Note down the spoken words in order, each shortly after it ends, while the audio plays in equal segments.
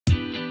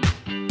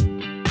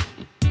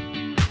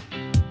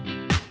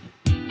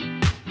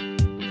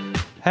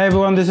Hey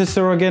everyone, this is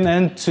Cyril again,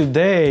 and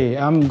today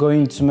I'm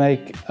going to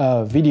make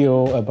a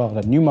video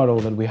about a new model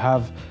that we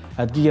have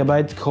at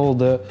Gigabyte called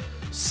the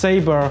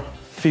Sabre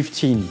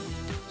 15.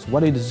 So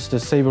what is the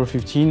Sabre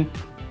 15?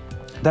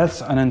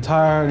 That's an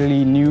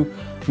entirely new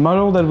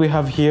model that we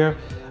have here.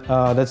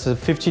 That's a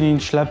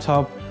 15-inch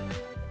laptop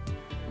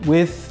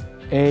with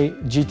a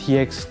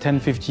GTX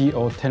 1050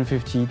 or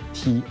 1050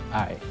 Ti.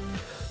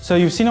 So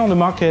you've seen on the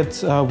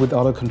market with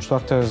other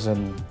constructors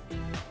and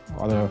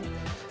other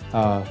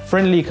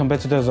friendly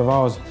competitors of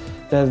ours,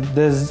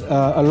 there's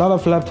a lot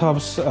of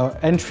laptops,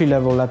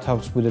 entry-level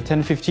laptops with a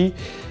 1050.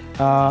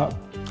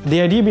 The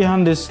idea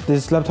behind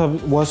this laptop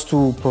was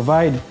to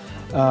provide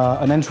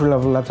an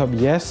entry-level laptop,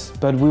 yes,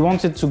 but we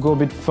wanted to go a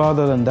bit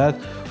further than that.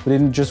 We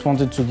didn't just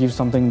wanted to give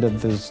something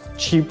that is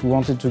cheap. We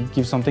wanted to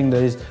give something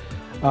that is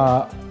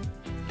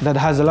that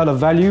has a lot of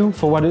value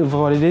for what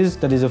it is,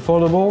 that is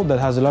affordable, that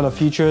has a lot of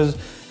features,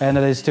 and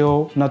that is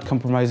still not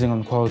compromising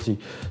on quality.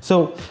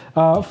 So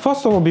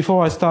first of all,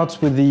 before I start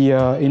with the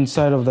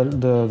inside of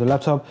the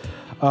laptop,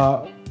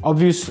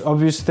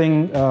 obvious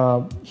thing,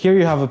 here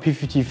you have a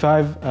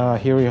P55,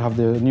 here you have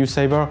the new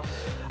Sabre.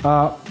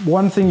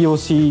 One thing you'll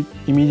see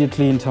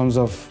immediately in terms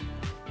of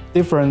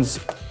difference,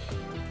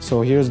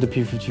 so here's the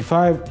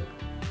P55,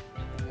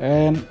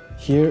 and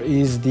here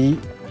is the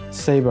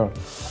Sabre.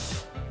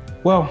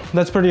 Well,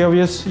 that's pretty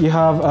obvious. You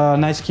have a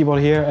nice keyboard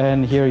here,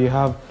 and here you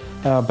have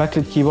a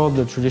backlit keyboard,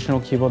 the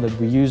traditional keyboard that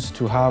we used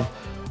to have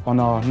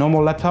on our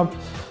normal laptop.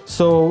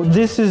 So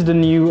this is the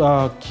new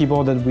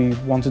keyboard that we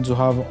wanted to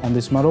have on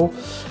this model.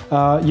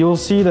 You'll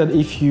see that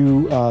if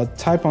you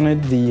type on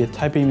it, the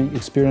typing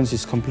experience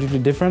is completely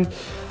different.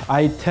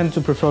 I tend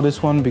to prefer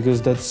this one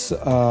because that's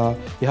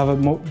you have a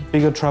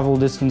bigger travel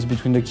distance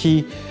between the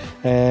key,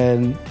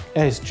 and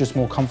it's just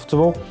more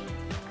comfortable.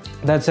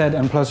 That said,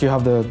 and plus you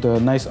have the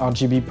nice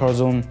RGB per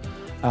zone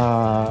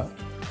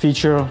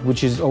feature,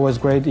 which is always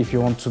great if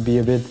you want to be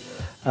a bit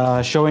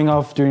showing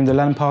off during the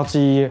LAN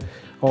party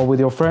or with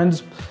your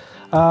friends.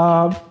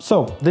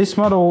 So this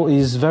model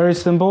is very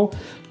simple.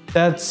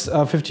 That's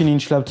a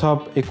 15-inch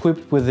laptop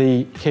equipped with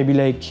the Kaby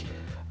Lake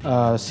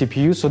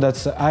CPU, so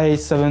that's the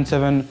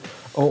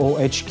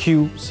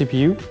i7-7700HQ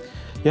CPU.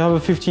 You have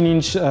a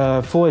 15-inch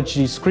Full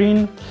HD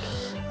screen.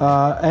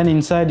 And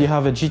inside you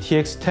have a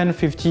GTX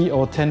 1050 or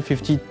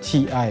 1050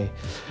 Ti.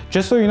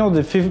 Just so you know,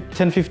 the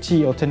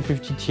 1050 or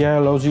 1050 Ti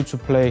allows you to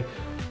play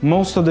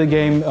most of the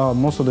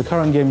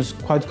current games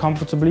quite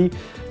comfortably.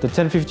 The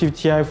 1050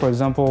 Ti, for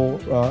example,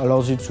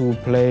 allows you to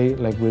play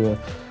like with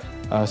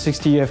a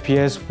 60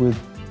 FPS with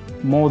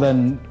more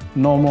than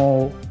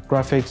normal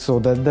graphics, so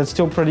that's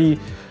still pretty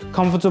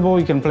comfortable.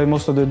 You can play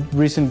most of the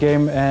recent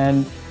game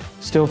and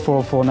still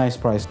for a nice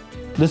price.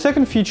 The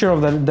second feature of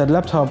that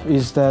laptop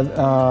is that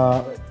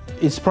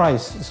its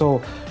price.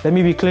 So let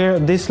me be clear,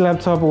 this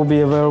laptop will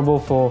be available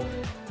for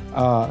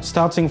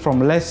starting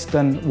from less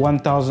than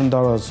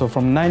 $1,000. So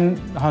from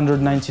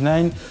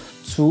 $999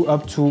 to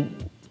up to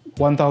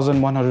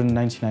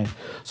 $1,199.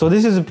 So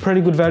this is a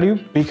pretty good value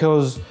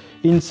because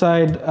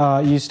inside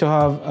you still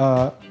have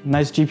a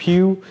nice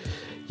GPU.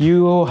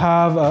 You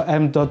have a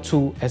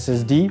M.2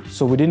 SSD.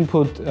 So we didn't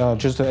put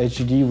just a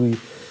HDD, we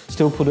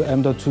still put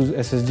an M.2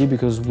 SSD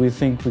because we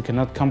think we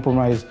cannot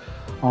compromise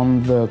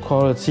on the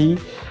quality.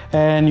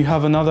 And you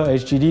have another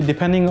HDD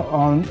depending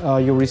on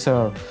your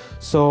reseller.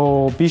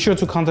 So be sure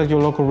to contact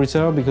your local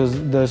reseller because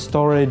the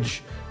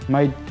storage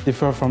might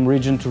differ from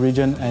region to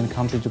region and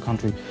country to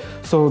country.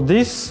 So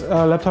this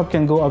laptop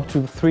can go up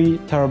to 3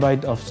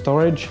 terabytes of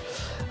storage.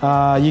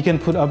 You can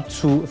put up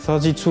to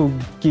 32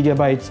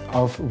 gigabytes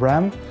of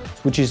RAM,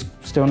 which is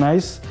still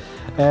nice.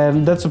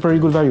 And that's a pretty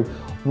good value.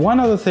 One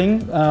other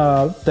thing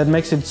that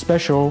makes it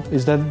special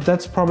is that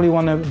that's probably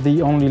one of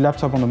the only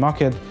laptops on the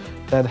market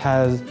that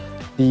has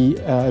the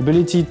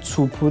ability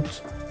to put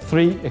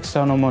 3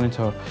 external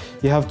monitors.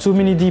 You have 2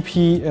 mini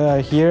DP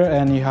here,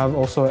 and you have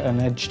also an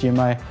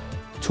HDMI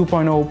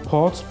 2.0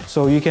 port.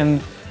 So you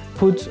can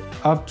put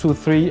up to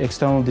 3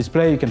 external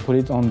displays. You can put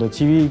it on the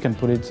TV, you can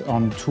put it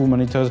on 2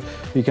 monitors,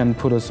 you can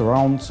put a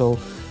surround. So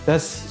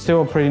that's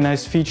still a pretty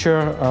nice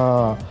feature,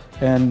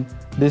 and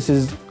this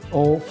is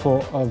all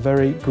for a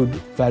very good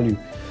value.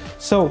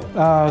 So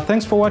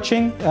thanks for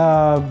watching.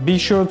 Be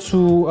sure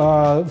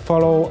to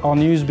follow our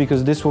news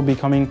because this will be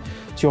coming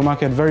to your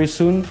market very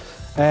soon.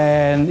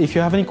 And if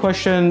you have any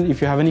question,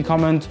 if you have any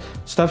comment,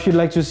 stuff you'd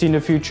like to see in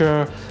the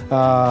future,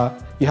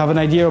 you have an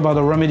idea about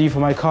a remedy for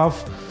my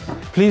cough,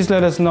 please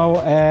let us know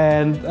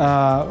and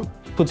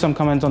put some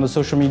comments on the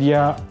social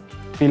media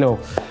below.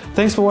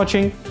 Thanks for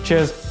watching.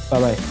 Cheers.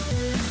 Bye-bye.